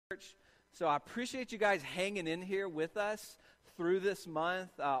So I appreciate you guys hanging in here with us through this month.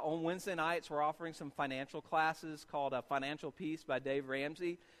 On Wednesday nights, we're offering some financial classes called Financial Peace by Dave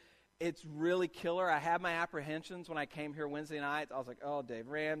Ramsey. It's really killer. I had my apprehensions when I came here Wednesday nights. I was like, oh, Dave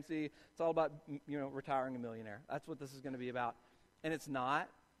Ramsey, it's all about, retiring a millionaire. That's what this is going to be about. And it's not.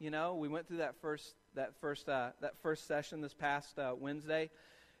 We went through that first session this past Wednesday,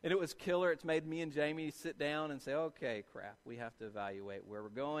 and it was killer. It's made me and Jamie sit down and say, okay, crap, we have to evaluate where we're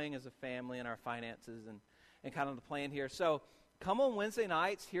going as a family and our finances and kind of the plan here. So come on Wednesday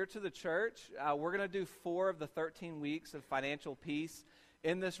nights here to the church. We're going to do 4 of the 13 weeks of Financial Peace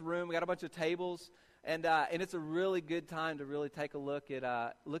in this room. We got a bunch of tables, and it's a really good time to really take a look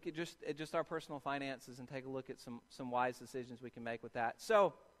at just our personal finances and take a look at some wise decisions we can make with that.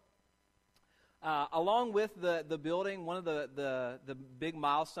 So along with the building, one of the big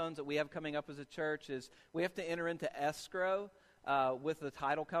milestones that we have coming up as a church is we have to enter into escrow with the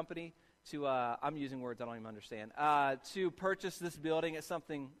title company to, I'm using words I don't even understand, to purchase this building. It's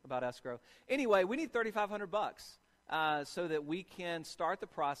something about escrow. Anyway, we need $3,500 so that we can start the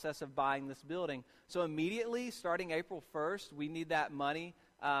process of buying this building. So immediately, starting April 1st, we need that money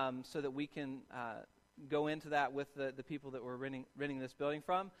so that we can go into that with the people that we're renting this building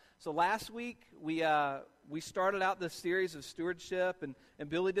from. So last week, we started out this series of stewardship, and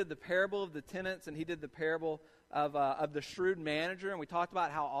Billy did the parable of the tenants, and he did the parable of the shrewd manager, and we talked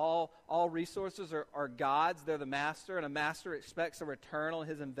about how all resources are God's. They're the master, and a master expects a return on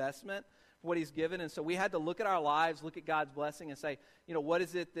his investment for what he's given. And so we had to look at our lives, look at God's blessing, and say, what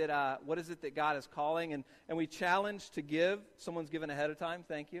is it that God is calling? And we challenged to give. Someone's given ahead of time.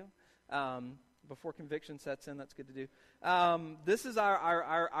 Thank you. Before conviction sets in, that's good to do. This is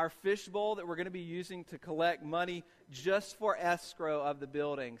our fishbowl that we're going to be using to collect money just for escrow of the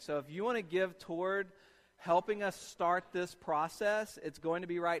building. So if you want to give toward helping us start this process, it's going to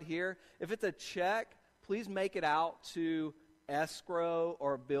be right here. If it's a check, please make it out to escrow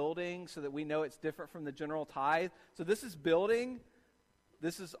or building so that we know it's different from the general tithe. So this is building.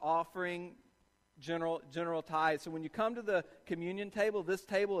 This is offering general tithe. So when you come to the communion table, this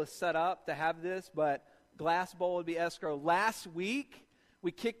table is set up to have this, but glass bowl would be escrow. Last week,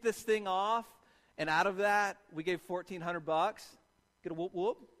 we kicked this thing off, and out of that, we gave $1,400. Get a whoop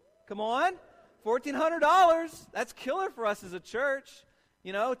whoop. Come on. $1,400. That's killer for us as a church,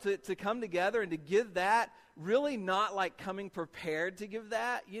 to come together and to give that, really not like coming prepared to give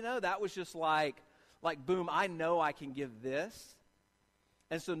that. That was just like boom, I know I can give this.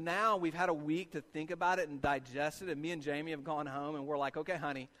 And so now we've had a week to think about it and digest it, and me and Jamie have gone home, and we're like, okay,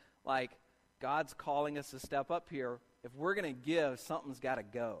 honey, God's calling us to step up here. If we're going to give, something's got to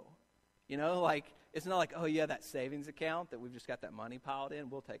go. It's not like, oh, yeah, that savings account that we've just got that money piled in,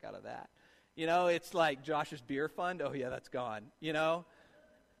 we'll take out of that. It's like Josh's beer fund, oh, yeah, that's gone.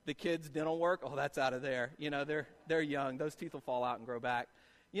 The kids' dental work, oh, that's out of there. They're young. Those teeth will fall out and grow back.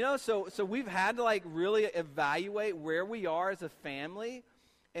 So we've had to, really evaluate where we are as a family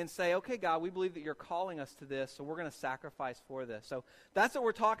and say, okay, God, we believe that you're calling us to this, so we're going to sacrifice for this. So that's what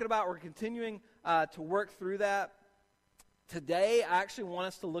we're talking about. We're continuing to work through that. Today, I actually want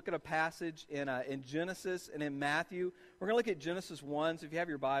us to look at a passage in Genesis and in Matthew. We're going to look at Genesis 1. So if you have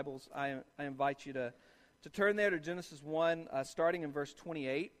your Bibles, I invite you to turn there to Genesis 1, starting in verse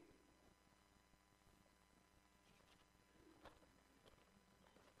 28.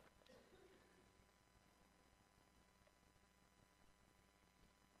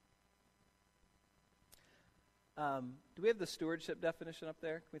 Do we have the stewardship definition up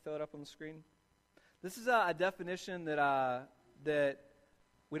there? Can we throw it up on the screen? This is a definition that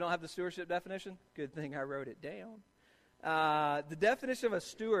we don't have the stewardship definition. Good thing I wrote it down. The definition of a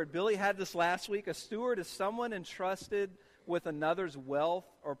steward, Billy had this last week. A steward is someone entrusted with another's wealth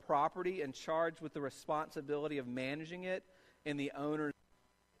or property and charged with the responsibility of managing it in the owner's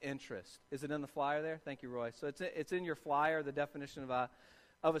interest. Is it in the flyer there? Thank you, Roy. So it's in your flyer, the definition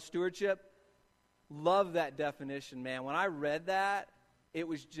of a stewardship. Love that definition, man. When I read that, it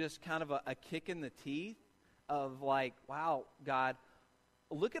was just kind of a kick in the teeth of wow, God,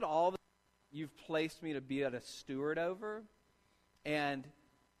 look at all that you've placed me to be a steward over. And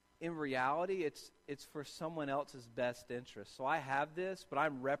in reality, it's for someone else's best interest. So I have this, but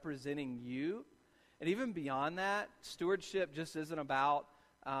I'm representing you. And even beyond that, stewardship just isn't about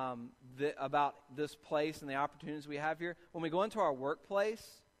this place and the opportunities we have here. When we go into our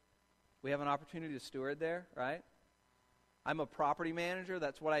workplace, we have an opportunity to steward there, right? I'm a property manager.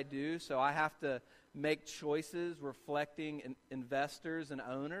 That's what I do. So I have to make choices reflecting investors and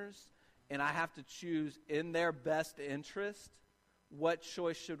owners, and I have to choose in their best interest what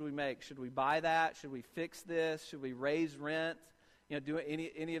choice should we make. Should we buy that? Should we fix this? Should we raise rent? doing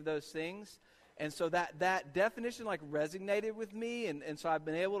any of those things. And so that definition resonated with me, and so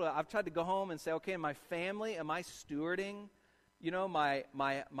I've tried to go home and say, okay, in my family, am I stewarding,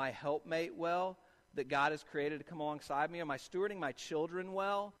 my helpmate well that God has created to come alongside me? Am I stewarding my children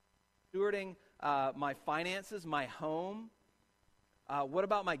well? Stewarding my finances, my home? What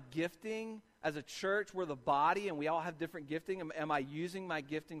about my gifting? As a church, we're the body, and we all have different gifting. Am I using my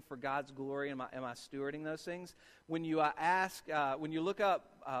gifting for God's glory? Am I stewarding those things? When you when you look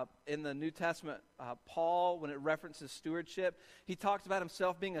up in the New Testament, Paul, when it references stewardship, he talks about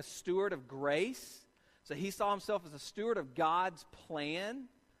himself being a steward of grace. So he saw himself as a steward of God's plan,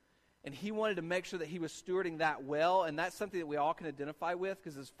 and he wanted to make sure that he was stewarding that well, and that's something that we all can identify with,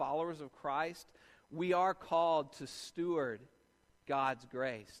 because as followers of Christ, we are called to steward God's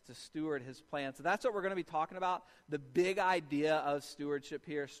grace, to steward his plan. So that's what we're going to be talking about, the big idea of stewardship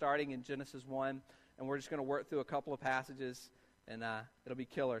here, starting in Genesis 1, and we're just going to work through a couple of passages, and it'll be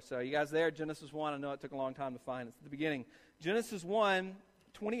killer. So you guys there, Genesis 1, I know it took a long time to find. It's at the beginning. Genesis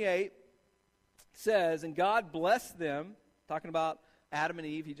 1:28 says, and God blessed them, talking about Adam and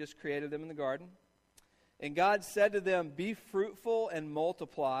Eve, he just created them in the garden, and God said to them, be fruitful and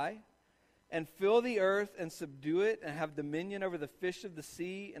multiply, and fill the earth and subdue it, and have dominion over the fish of the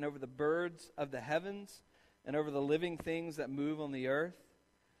sea, and over the birds of the heavens, and over the living things that move on the earth.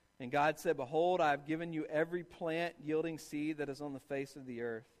 And God said, behold, I have given you every plant yielding seed that is on the face of the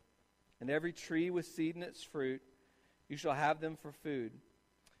earth, and every tree with seed in its fruit. You shall have them for food.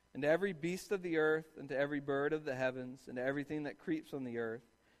 And to every beast of the earth, and to every bird of the heavens, and to everything that creeps on the earth,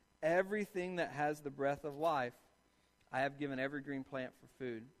 everything that has the breath of life, I have given every green plant for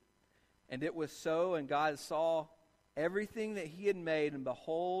food. And it was so, and God saw everything that he had made, and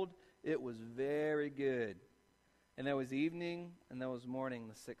behold, it was very good. And there was evening, and there was morning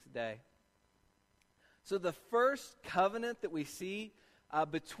the sixth day. So the first covenant that we see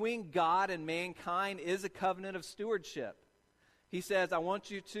between God and mankind is a covenant of stewardship. He says, I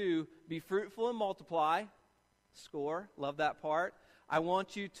want you to be fruitful and multiply. Score, love that part. I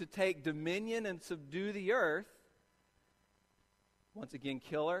want you to take dominion and subdue the earth. Once again,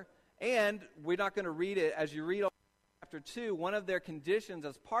 killer. And we're not going to read it. As you read chapter 2, one of their conditions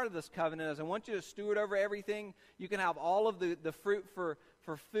as part of this covenant is, I want you to steward over everything. You can have all of the fruit for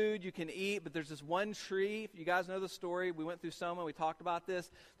food you can eat, but there's this one tree. If you guys know the story, we went through Soma, we talked about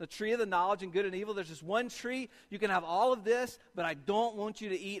this. The tree of the knowledge and good and evil, there's this one tree. You can have all of this, but I don't want you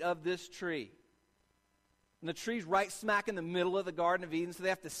to eat of this tree. And the tree's right smack in the middle of the Garden of Eden, so they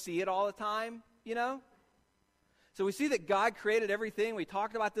have to see it all the time, So we see that God created everything. We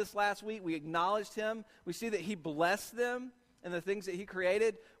talked about this last week. We acknowledged him. We see that he blessed them and the things that he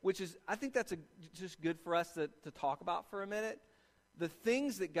created, which is, I think that's just good for us to talk about for a minute. The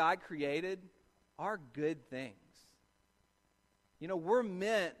things that God created are good things. We're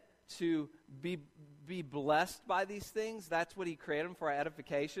meant to be blessed by these things. That's what he created them for, our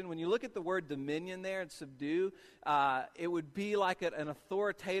edification. When you look at the word dominion there and subdue, it would be like an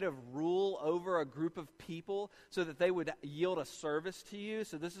authoritative rule over a group of people so that they would yield a service to you.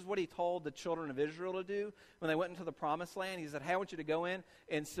 So this is what he told the children of Israel to do when they went into the promised land. He said, hey, I want you to go in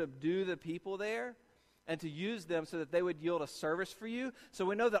and subdue the people there, and to use them so that they would yield a service for you. So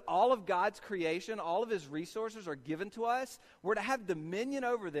we know that all of God's creation, all of his resources are given to us. We're to have dominion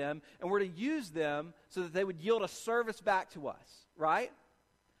over them, and we're to use them so that they would yield a service back to us, right?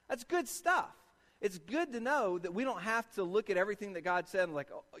 That's good stuff. It's good to know that we don't have to look at everything that God said and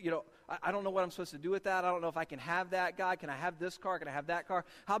I don't know what I'm supposed to do with that. I don't know if I can have that, God. Can I have this car? Can I have that car?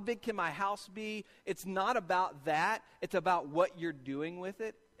 How big can my house be? It's not about that. It's about what you're doing with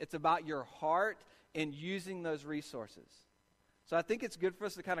it. It's about your heart in using those resources. So I think it's good for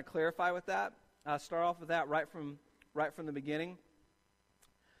us to kind of clarify with that. Start off with that right from the beginning.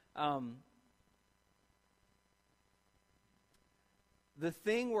 The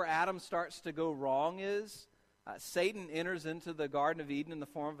thing where Adam starts to go wrong is Satan enters into the Garden of Eden in the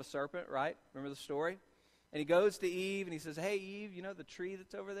form of a serpent, right? Remember the story? And he goes to Eve and he says, hey, Eve, the tree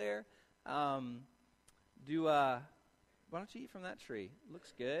that's over there? Why don't you eat from that tree? It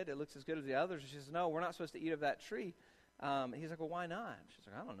looks good. It looks as good as the others. She says, no, we're not supposed to eat of that tree. He's like, well, why not? She's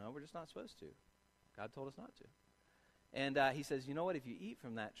like, I don't know. We're just not supposed to. God told us not to. And he says, you know what? If you eat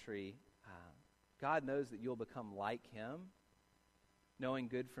from that tree, God knows that you'll become like him, knowing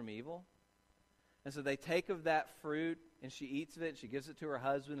good from evil. And so they take of that fruit, and she eats of it. She gives it to her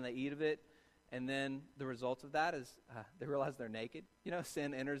husband, and they eat of it. And then the result of that is they realize they're naked.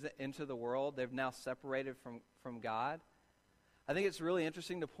 Sin enters into the world. They've now separated from God. I think it's really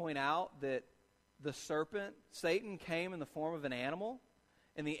interesting to point out that the serpent, Satan, came in the form of an animal,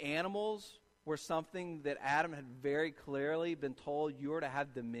 and the animals were something that Adam had very clearly been told, you are to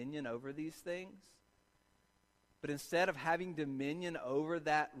have dominion over these things. But instead of having dominion over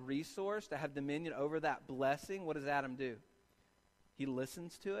that resource, to have dominion over that blessing, what does Adam do? He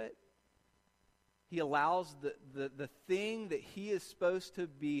listens to it. He allows the thing that he is supposed to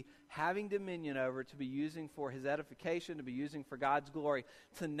be having dominion over, to be using for his edification, to be using for God's glory,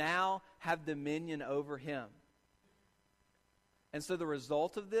 to now have dominion over him. And so the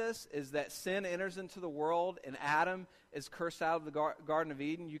result of this is that sin enters into the world, and Adam is cursed out of the Garden of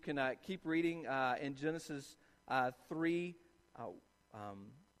Eden. You can keep reading in Genesis 3,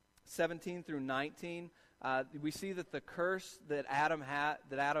 17 through 19. We see that the curse that Adam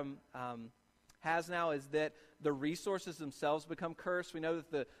has now is that the resources themselves become cursed. We know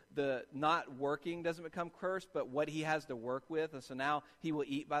that the not working doesn't become cursed, but what he has to work with. And so now he will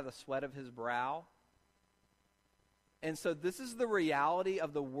eat by the sweat of his brow. And so this is the reality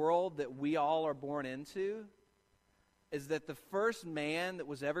of the world that we all are born into, is that the first man that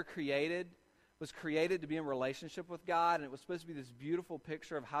was ever created was created to be in relationship with God, and it was supposed to be this beautiful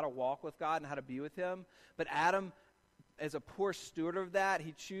picture of how to walk with God and how to be with him. But Adam, as a poor steward of that,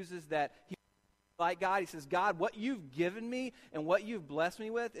 he chooses that he like God. He says, God, what you've given me and what you've blessed me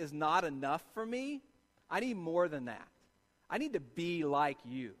with is not enough for me. I need more than that. I need to be like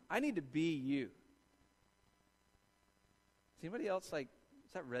you. I need to be you. Does anybody else, does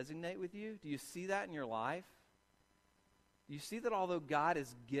that resonate with you? Do you see that in your life? Do you see that although God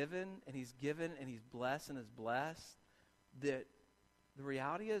is given and he's blessed and is blessed, that the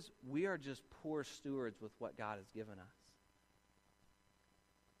reality is we are just poor stewards with what God has given us?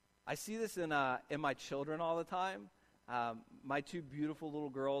 I see this in my children all the time. My two beautiful little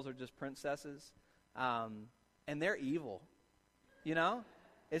girls are just princesses, and they're evil. You know?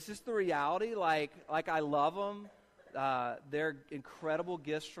 It's just the reality. Like I love them. They're incredible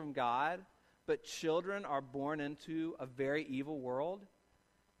gifts from God, but children are born into a very evil world,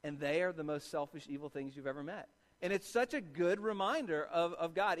 and they are the most selfish, evil things you've ever met. And it's such a good reminder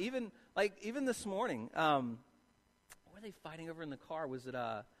of God. Even this morning, what were they fighting over in the car? Was it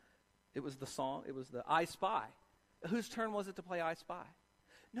it was the song, it was the I Spy. Whose turn was it to play I Spy?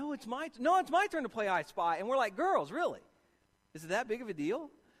 No, it's my turn to play I Spy. And we're like, girls, really? Is it that big of a deal?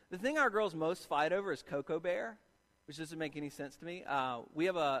 The thing our girls most fight over is Cocoa Bear, which doesn't make any sense to me.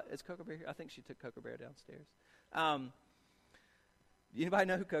 Is Cocoa Bear here? I think she took Cocoa Bear downstairs. Anybody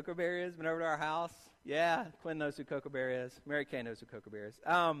know who Cocoa Bear is? Been over to our house? Yeah, Quinn knows who Cocoa Bear is. Mary Kay knows who Cocoa Bear is.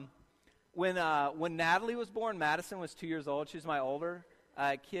 When Natalie was born, Madison was 2 years old. She was my older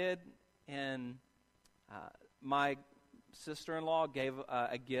kid, and my sister-in-law gave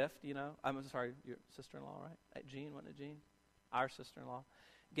a gift, I'm sorry, your sister-in-law, right? Jean, wasn't it Jean? Our sister-in-law.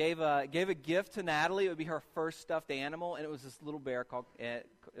 Gave a gift to Natalie. It would be her first stuffed animal, and it was this little bear it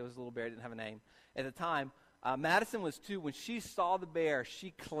was a little bear. It didn't have a name. At the time, Madison was 2. When she saw the bear,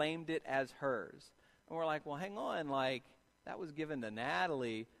 she claimed it as hers. And we're like, well, hang on, that was given to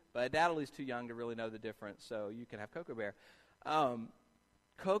Natalie, but Natalie's too young to really know the difference, so you can have Cocoa Bear.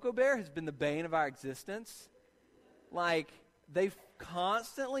 Cocoa Bear has been the bane of our existence. They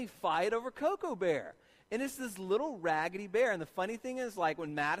constantly fight over Cocoa Bear. And it's this little raggedy bear. And the funny thing is,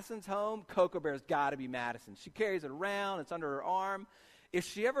 when Madison's home, Cocoa Bear's got to be Madison. She carries it around. It's under her arm. If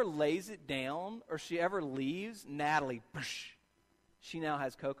she ever lays it down or she ever leaves, Natalie, she now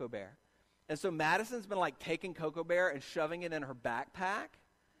has Cocoa Bear. And so Madison's been, taking Cocoa Bear and shoving it in her backpack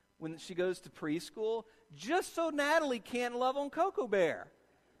when she goes to preschool, just so Natalie can't love on Cocoa Bear.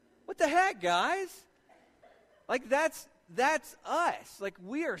 What the heck, guys? That's us.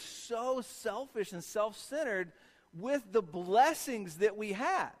 We are so selfish and self-centered with the blessings that we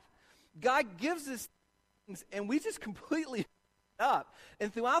have. God gives us things, and we just completely up.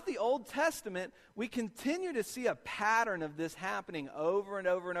 And throughout the Old Testament, we continue to see a pattern of this happening over and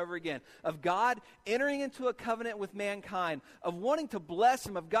over and over again, of God entering into a covenant with mankind, of wanting to bless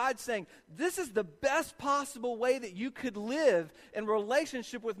him, of God saying, this is the best possible way that you could live in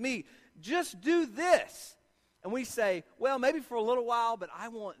relationship with me. Just do this. And we say, well, maybe for a little while, but I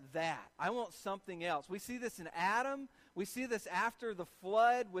want that. I want something else. We see this in Adam. We see this after the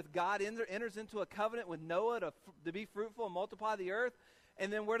flood with God enters into a covenant with Noah to be fruitful and multiply the earth.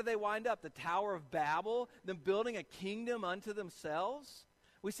 And then where do they wind up? The Tower of Babel, them building a kingdom unto themselves.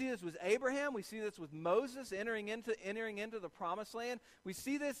 We see this with Abraham. We see this with Moses entering into the promised land. We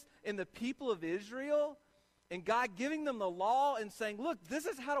see this in the people of Israel and God giving them the law and saying, look, this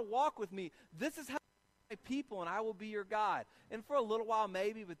is how to walk with me. This is how people, and I will be your God. And for a little while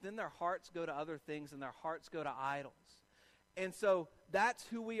maybe, but then their hearts go to other things and their hearts go to idols. And so that's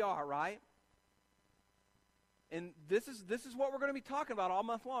who we are, right? And this is what we're going to be talking about all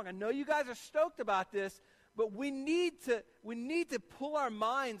month long. I know you guys are stoked about this, but we need to pull our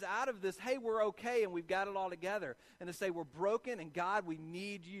minds out of this, hey, we're okay and we've got it all together, and to say we're broken and God, we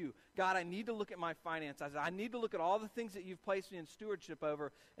need you. God, I need to look at my finances. I need to look at all the things that you've placed me in stewardship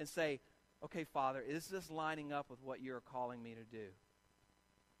over and say, okay, Father, is this lining up with what you're calling me to do?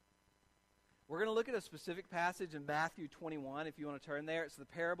 We're going to look at a specific passage in Matthew 21, if you want to turn there. It's the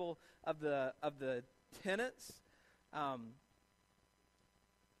parable of the tenants.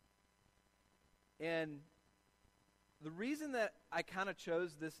 And the reason that I kind of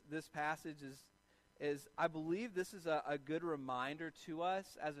chose this passage is I believe this is a good reminder to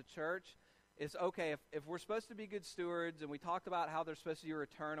us as a church. It's okay, if we're supposed to be good stewards, and we talked about how there's supposed to be a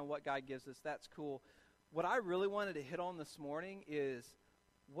return on what God gives us, that's cool. What I really wanted to hit on this morning is,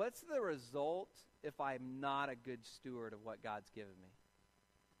 what's the result if I'm not a good steward of what God's given me?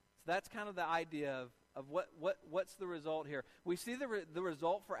 So that's kind of the idea of what's the result here. We see the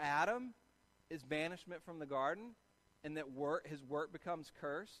result for Adam is banishment from the garden, and that his work becomes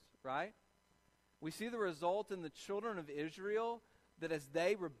cursed, right? We see the result in the children of Israel, that as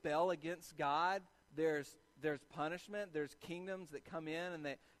they rebel against God, there's punishment. There's kingdoms that come in and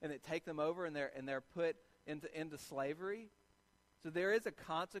that take them over, and they're put into slavery. So there is a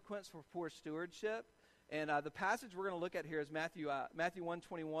consequence for poor stewardship. And the passage we're going to look at here is Matthew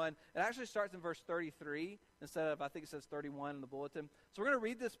 1:21. It actually starts in verse 33 instead of, I think it says 31 in the bulletin. So we're going to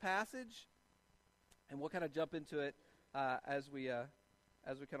read this passage, and we'll kind of jump into it as we kind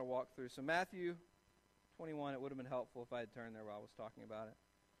of walk through. So Matthew 21, it would have been helpful if I had turned there while I was talking about it.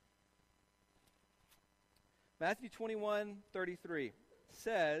 Matthew 21:33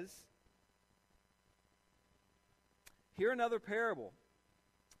 says, "Hear another parable.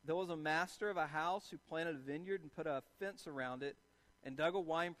 There was a master of a house who planted a vineyard and put a fence around it and dug a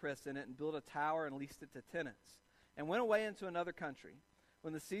winepress in it and built a tower and leased it to tenants and went away into another country.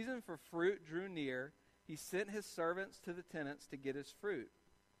 When the season for fruit drew near, he sent his servants to the tenants to get his fruit.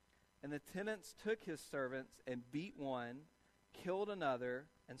 And the tenants took his servants and beat one, killed another,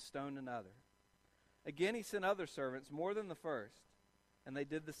 and stoned another. Again he sent other servants, more than the first, and they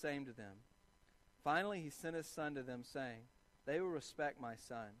did the same to them. Finally he sent his son to them, saying, 'They will respect my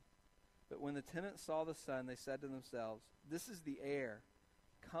son.' But when the tenants saw the son, they said to themselves, 'This is the heir.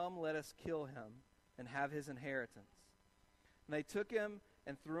 Come, let us kill him and have his inheritance.' And they took him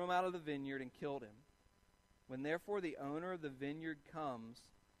and threw him out of the vineyard and killed him. When therefore the owner of the vineyard comes,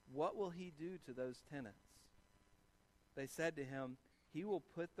 what will he do to those tenants?' They said to him, 'He will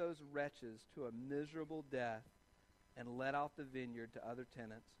put those wretches to a miserable death and let out the vineyard to other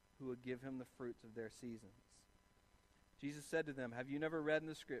tenants who will give him the fruits of their seasons.' Jesus said to them, 'Have you never read in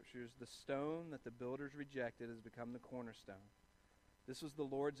the Scriptures, the stone that the builders rejected has become the cornerstone? This was the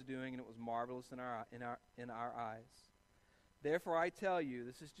Lord's doing, and it was marvelous in our eyes. Therefore I tell you,'"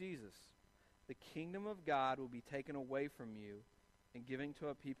 this is Jesus, "'the kingdom of God will be taken away from you and given to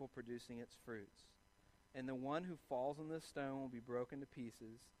a people producing its fruits. And the one who falls on this stone will be broken to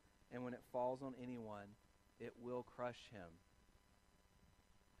pieces, and when it falls on anyone, it will crush him.'"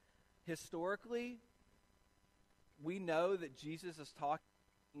 Historically, we know that Jesus is talking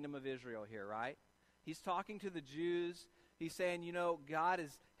to the kingdom of Israel here, right? He's talking to the Jews. He's saying, God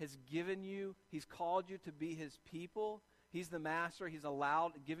has given you, he's called you to be his people. He's the master. He's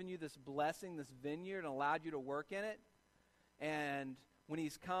given you this blessing, this vineyard, and allowed you to work in it. And when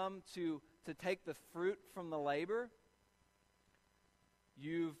he's come to take the fruit from the labor,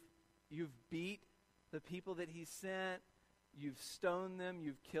 you've beat the people that he sent. You've stoned them.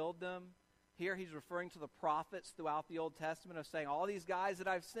 You've killed them. Here he's referring to the prophets throughout the Old Testament of saying, all these guys that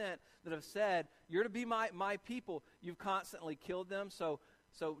I've sent that have said, you're to be my people, you've constantly killed them. So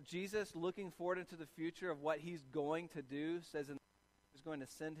Jesus, looking forward into the future of what he's going to do, says he's going to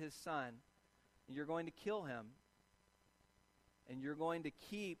send his son, and you're going to kill him, and you're going to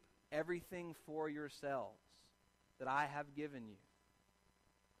keep everything for yourselves that I have given you.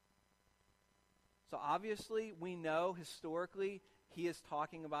 So obviously, we know historically he is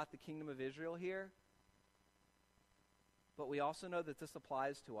talking about the kingdom of Israel here. But we also know that this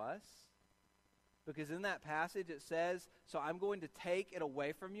applies to us. Because in that passage it says, so I'm going to take it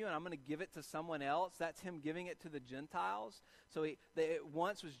away from you and I'm going to give it to someone else. That's him giving it to the Gentiles. So it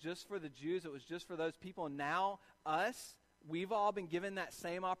once was just for the Jews. It was just for those people. And now us, we've all been given that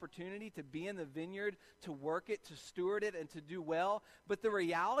same opportunity to be in the vineyard, to work it, to steward it, and to do well. But the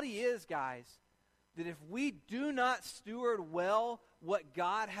reality is, guys, that if we do not steward well what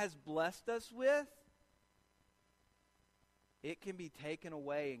God has blessed us with, it can be taken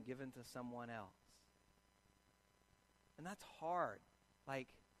away and given to someone else. And that's hard. Like,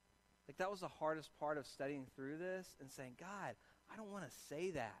 Like, that was the hardest part of studying through this and saying, God, I don't want to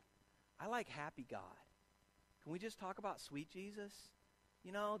say that. I like happy God. Can we just talk about sweet Jesus?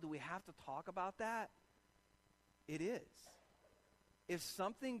 You know, do we have to talk about that? It is. If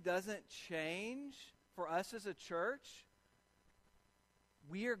something doesn't change for us as a church,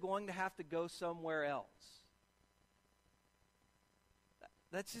 we are going to have to go somewhere else.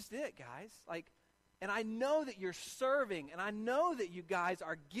 That's just it, guys. Like, and I know that you're serving, and I know that you guys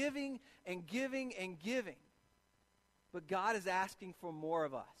are giving and giving and giving. But God is asking for more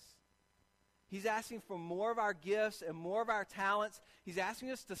of us. He's asking for more of our gifts and more of our talents. He's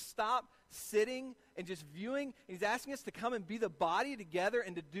asking us to stop sitting and just viewing. He's asking us to come and be the body together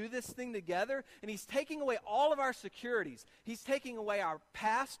and to do this thing together. And he's taking away all of our securities. He's taking away our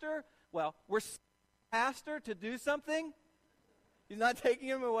pastor. Well, we're pastor to do something. He's not taking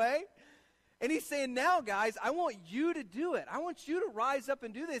him away. And he's saying, now, guys, I want you to do it. I want you to rise up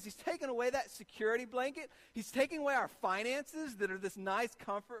and do this. He's taking away that security blanket. He's taking away our finances that are this nice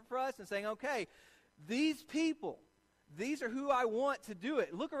comfort for us and saying, okay, these people, these are who I want to do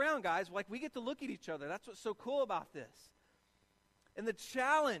it. Look around, guys. Like, we get to look at each other. That's what's so cool about this. And the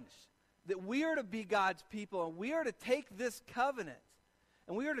challenge that we are to be God's people, and we are to take this covenant,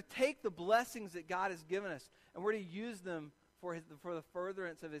 and we are to take the blessings that God has given us, and we're to use them for the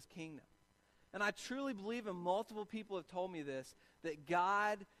furtherance of his kingdom. And I truly believe, and multiple people have told me this, that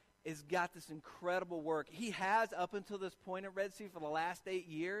God has got this incredible work. He has up until this point at Red Sea for the last 8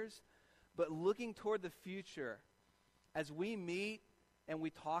 years, but looking toward the future, as we meet and we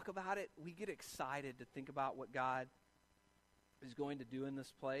talk about it, we get excited to think about what God is going to do in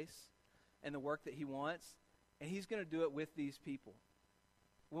this place and the work that he wants, and he's going to do it with these people.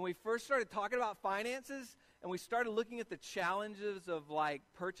 When we first started talking about finances and we started looking at the challenges of like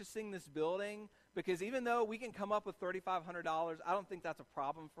purchasing this building, because even though we can come up with $3,500, I don't think that's a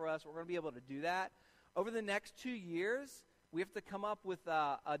problem for us. We're going to be able to do that. Over the next 2 years, we have to come up with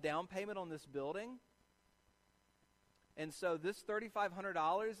a down payment on this building. And so this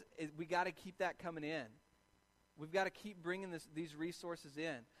 $3,500, we got to keep that coming in. We've got to keep bringing these resources in.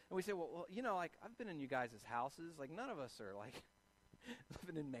 And we say, well, you know, like, I've been in you guys' houses. Like, none of us are like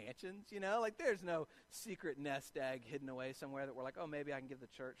living in mansions, you know? Like, there's no secret nest egg hidden away somewhere that we're like, oh, maybe I can give the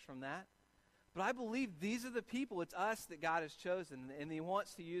church from that. But I believe these are the people. It's us that God has chosen, and he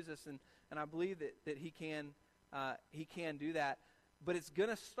wants to use us, and I believe that he can do that. But it's going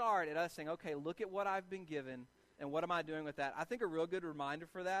to start at us saying, okay, look at what I've been given, and what am I doing with that? I think a real good reminder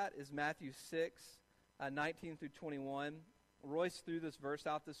for that is Matthew 6, 19 through 21. Royce threw this verse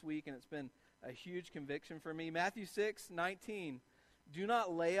out this week, and it's been a huge conviction for me. Matthew 6, 19. Do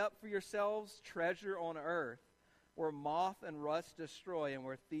not lay up for yourselves treasure on earth, where moth and rust destroy and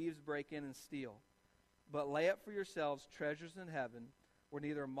where thieves break in and steal. But lay up for yourselves treasures in heaven, where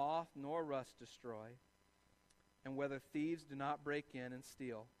neither moth nor rust destroy, and where the thieves do not break in and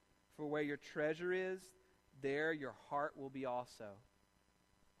steal. For where your treasure is, there your heart will be also.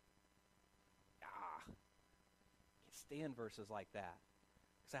 I can't stand verses like that.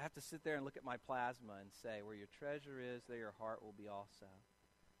 Because I have to sit there and look at my plasma and say, where your treasure is, there your heart will be also.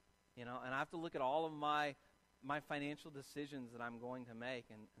 You know, and I have to look at all of my financial decisions that I'm going to make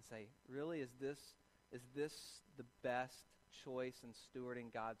and say, really, is this the best choice in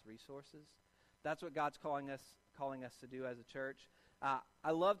stewarding God's resources? That's what God's calling us to do as a church.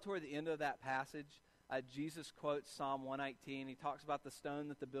 I love toward the end of that passage, Jesus quotes Psalm 119. He talks about the stone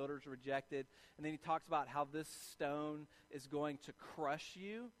that the builders rejected, and then he talks about how this stone is going to crush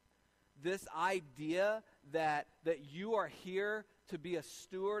you. This idea that you are here to be a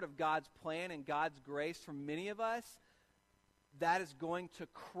steward of God's plan and God's grace for many of us, that is going to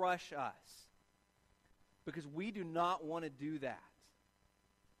crush us. Because we do not want to do that.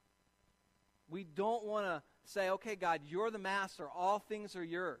 We don't want to say, okay, God, you're the master. All things are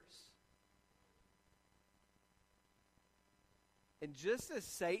yours. And just as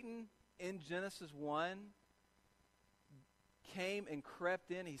Satan in Genesis 1 came and crept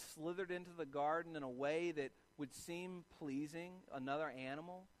in, he slithered into the garden in a way that would seem pleasing, another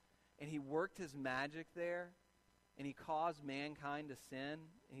animal, and he worked his magic there, and he caused mankind to sin,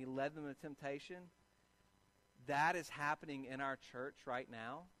 and he led them to temptation. That is happening in our church right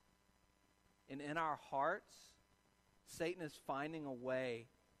now. And in our hearts, Satan is finding a way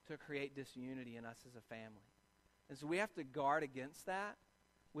to create disunity in us as a family. And so we have to guard against that.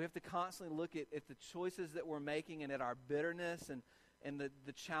 We have to constantly look at the choices that we're making and at our bitterness and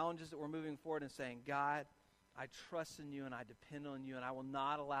the challenges that we're moving forward and saying, God, I trust in you and I depend on you, and I will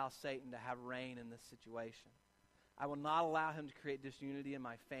not allow Satan to have reign in this situation. I will not allow him to create disunity in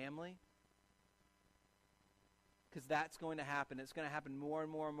my family. because that's going to happen. It's going to happen more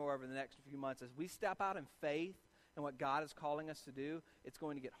and more and more over the next few months. As we step out in faith and what God is calling us to do, it's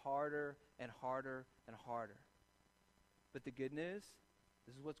going to get harder and harder and harder. But the good news,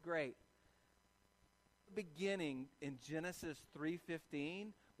 this is what's great. Beginning in Genesis 3:15,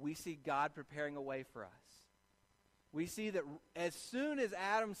 we see God preparing a way for us. We see that as soon as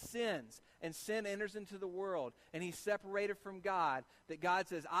Adam sins and sin enters into the world and he's separated from God, that God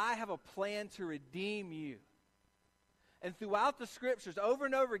says, I have a plan to redeem you. And throughout the scriptures, over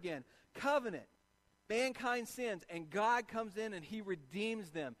and over again, covenant, mankind sins, and God comes in and he redeems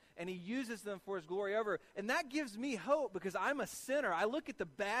them and he uses them for his glory over. And that gives me hope because I'm a sinner. I look at the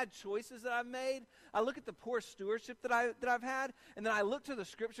bad choices that I've made. I look at the poor stewardship that I've had. And then I look to the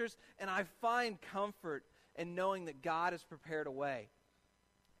scriptures and I find comfort in knowing that God has prepared a way.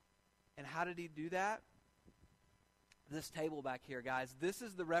 And how did he do that? This table back here, guys, this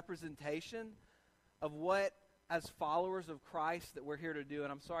is the representation of what, as followers of Christ, that we're here to do.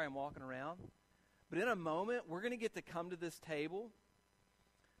 And I'm sorry I'm walking around. But in a moment, we're going to get to come to this table,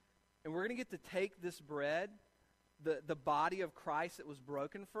 and we're going to get to take this bread, the body of Christ that was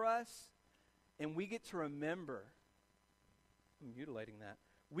broken for us, and we get to remember. I'm mutilating that.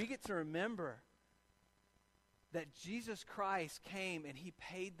 We get to remember that Jesus Christ came and he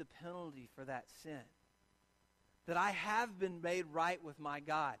paid the penalty for that sin. That I have been made right with my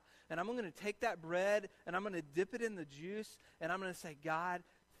God. And I'm going to take that bread and I'm going to dip it in the juice and I'm going to say, God,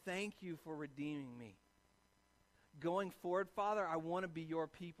 thank you for redeeming me. Going forward, Father, I want to be your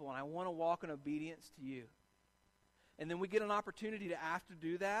people and I want to walk in obedience to you. And then we get an opportunity to, after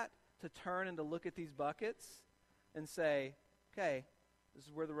do that, to turn and to look at these buckets and say, okay, this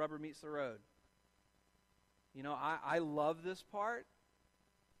is where the rubber meets the road. You know, I love this part,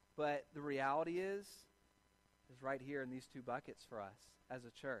 but the reality is right here in these two buckets for us as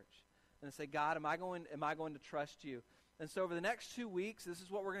a church. And say, God, am I going to trust you? And so over the next 2 weeks, this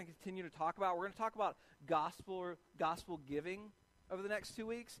is what we're going to continue to talk about. We're going to talk about gospel giving over the next 2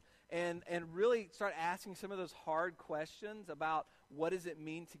 weeks and really start asking some of those hard questions about what does it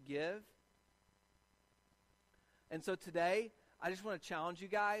mean to give. And so today, I just want to challenge you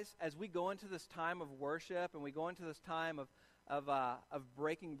guys as we go into this time of worship and we go into this time of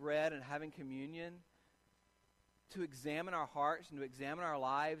breaking bread and having communion, to examine our hearts and to examine our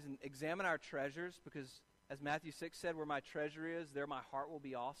lives and examine our treasures, because as Matthew 6 said, where my treasure is, there my heart will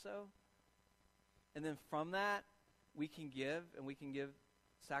be also. And then from that, we can give, and we can give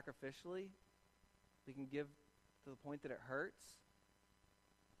sacrificially. We can give to the point that it hurts.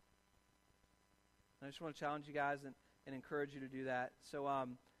 And I just want to challenge you guys and encourage you to do that. So,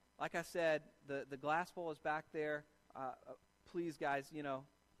 like I said, the glass bowl is back there. Please, guys,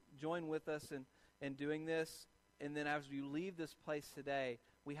 join with us in doing this. And then as you leave this place today,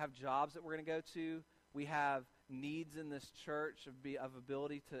 we have jobs that we're going to go to. We have needs in this church of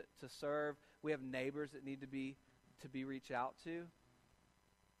ability to serve. We have neighbors that need to be reached out to.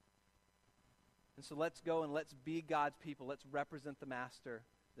 And so let's go and let's be God's people. Let's represent the Master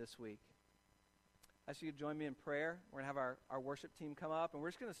this week. I ask you to join me in prayer. We're going to have our worship team come up, and we're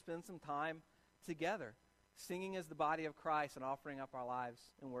just going to spend some time together, singing as the body of Christ and offering up our lives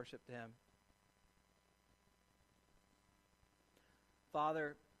in worship to him.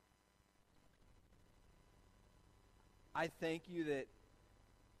 Father, I thank you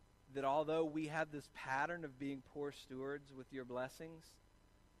that although we have this pattern of being poor stewards with your blessings,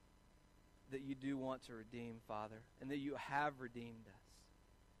 that you do want to redeem, Father, and that you have redeemed us.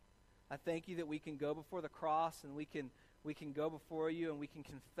 I thank you that we can go before the cross and we can go before you and we can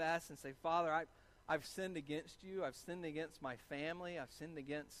confess and say, Father, I've sinned against you. I've sinned against my family. I've sinned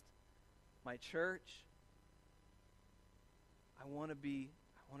against my church. I want to be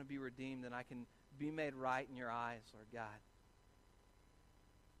redeemed, and I can be made right in your eyes, Lord God.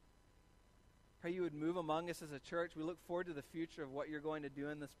 Pray you would move among us as a church. We look forward to the future of what you're going to do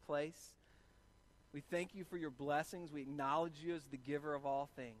in this place. We thank you for your blessings. We acknowledge you as the giver of all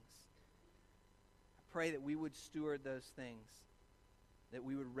things. I pray that we would steward those things, that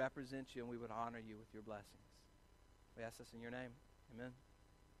we would represent you and we would honor you with your blessings. We ask this in your name. Amen.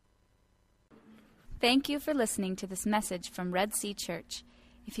 Thank you for listening to this message from Red Sea Church.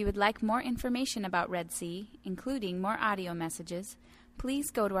 If you would like more information about Red Sea, including more audio messages, please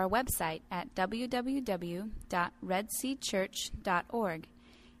go to our website at www.redseachurch.org.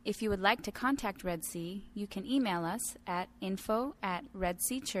 If you would like to contact Red Sea, you can email us at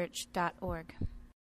info@redseachurch.org.